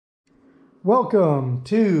Welcome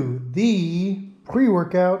to the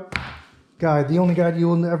pre-workout guide, the only guide you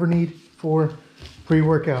will ever need for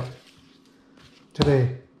pre-workout.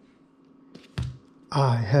 Today,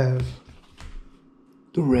 I have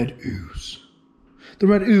the Red Ooze. The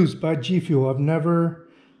Red Ooze by GFuel. I've never...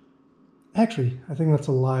 Actually, I think that's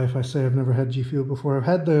a lie if I say I've never had GFuel before. I've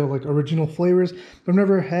had the original flavors, but I've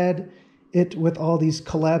never had it with all these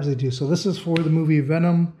collabs they do. So this is for the movie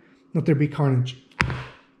Venom, Let There Be Carnage.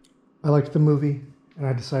 I liked the movie, and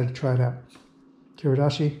I decided to try it out.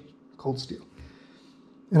 Kiradashi, Cold Steel.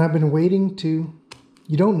 And I've been waiting to...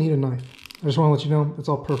 You don't need a knife. I just want to let you know, it's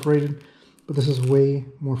all perforated, but this is way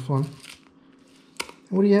more fun. And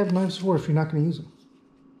what do you have knives for if you're not going to use them?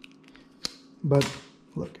 But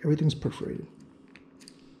look, everything's perforated.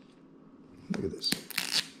 Look at this.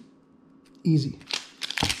 Easy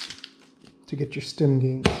to get your stim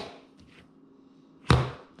gains.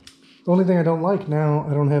 The only thing I don't like now,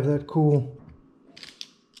 I don't have that cool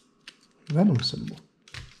Venom symbol.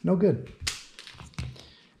 No good.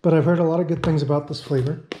 But I've heard a lot of good things about this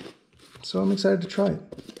flavor, so I'm excited to try it.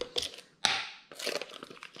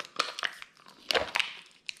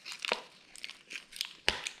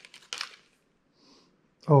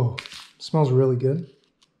 Oh, smells really good.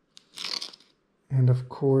 And of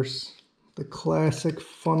course, the classic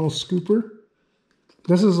funnel scooper.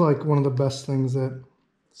 This is like one of the best things that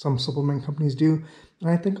some supplement companies do, and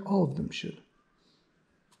I think all of them should.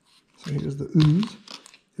 So here's the Ooze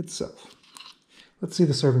itself. Let's see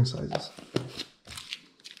the serving sizes.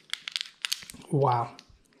 Wow.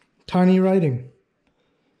 Tiny writing.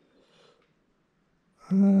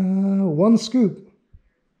 1 scoop.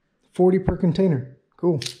 40 per container.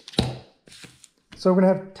 Cool. So we're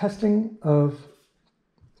going to have testing of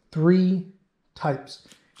 3 types.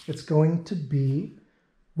 It's going to be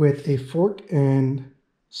with a fork and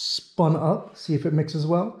spun up, see if it mixes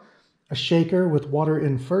well, a shaker with water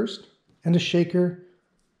in first, and a shaker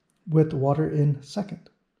with water in second.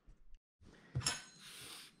 Let's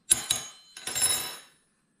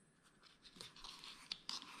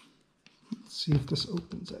see if this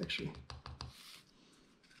opens actually.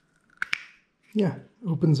 Yeah,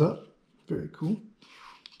 opens up. Very cool.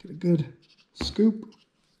 Get a good scoop.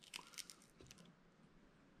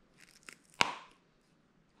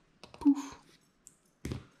 Poof.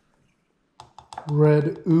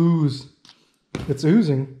 Red Ooze. It's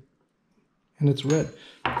oozing and it's red.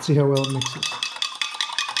 Let's see how well it mixes.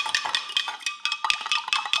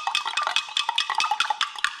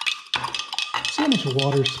 See how much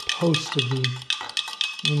water is supposed to be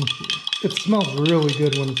in here. It smells really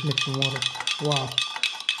good when it's mixed in water. Wow.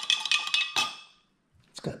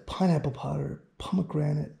 It's got pineapple powder,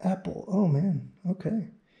 pomegranate, apple. Oh man, okay.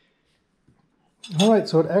 All right,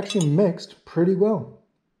 so it actually mixed pretty well.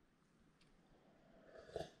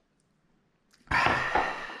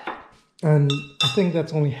 And I think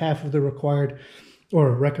that's only half of the required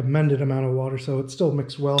or recommended amount of water, so it still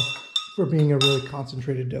mixed well for being a really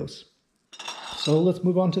concentrated dose. So let's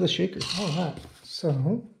move on to the shaker. All right,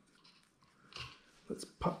 so let's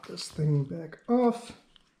pop this thing back off.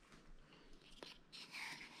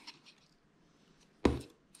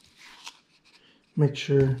 Make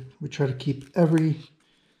sure we try to keep every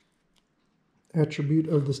attribute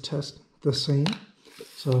of this test the same.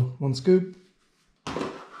 So 1 scoop.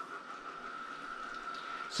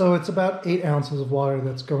 So it's about 8 ounces of water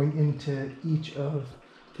that's going into each of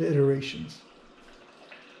the iterations.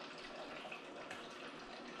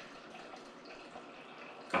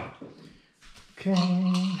 Okay.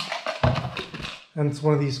 And it's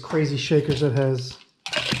one of these crazy shakers that has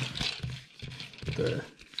the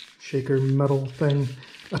shaker metal thing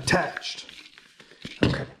attached.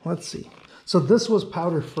 Okay, let's see. So this was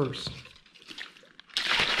powder first.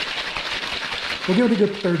 We'll give it a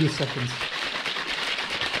good 30 seconds.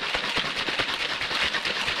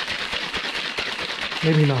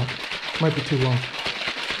 Maybe not. Might be too long.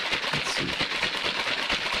 Let's see.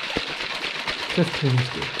 15 is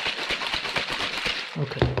good.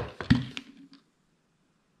 Okay.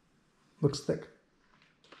 Looks thick.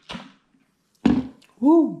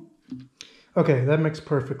 Woo! Okay, that mixed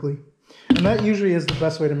perfectly. And that usually is the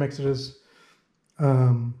best way to mix it is...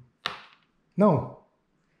 no,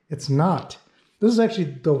 it's not. This is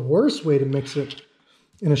actually the worst way to mix it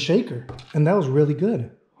in a shaker. And that was really good.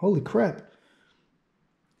 Holy crap.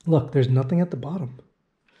 Look, there's nothing at the bottom.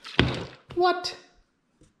 What?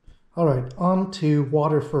 All right, on to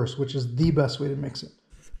water first, which is the best way to mix it.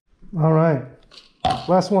 All right,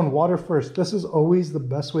 last one, water first. This is always the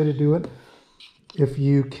best way to do it. If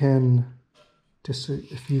you can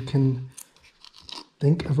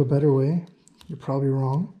think of a better way, you're probably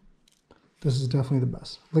wrong. This is definitely the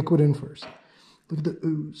best. Liquid in first. Look at the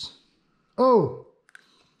ooze. Oh!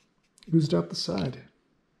 Oozed out the side.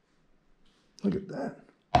 Look at that.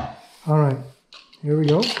 All right, here we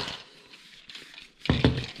go.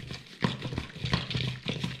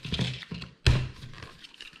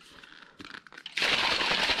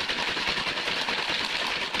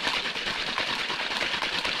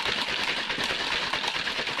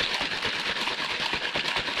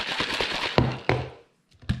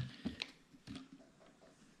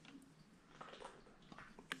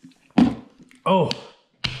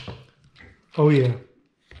 Oh yeah.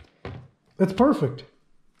 It's perfect.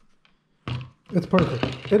 It's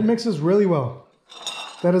perfect. It mixes really well.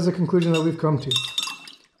 That is a conclusion that we've come to.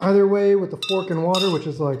 Either way, with the fork and water, which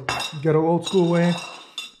is like ghetto old school way,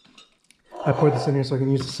 I poured this in here so I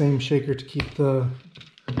can use the same shaker to keep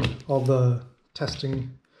all the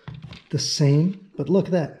testing the same. But look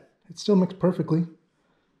at that. It still mixed perfectly.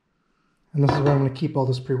 And this is where I'm going to keep all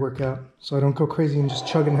this pre-workout so I don't go crazy and just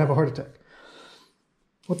chug and have a heart attack.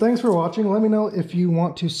 Well, thanks for watching. Let me know if you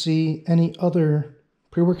want to see any other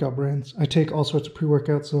pre-workout brands. I take all sorts of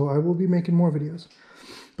pre-workouts, so I will be making more videos.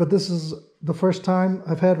 But this is the first time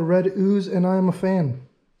I've had a red ooze, and I am a fan.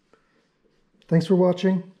 Thanks for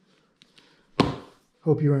watching.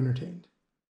 Hope you were entertained.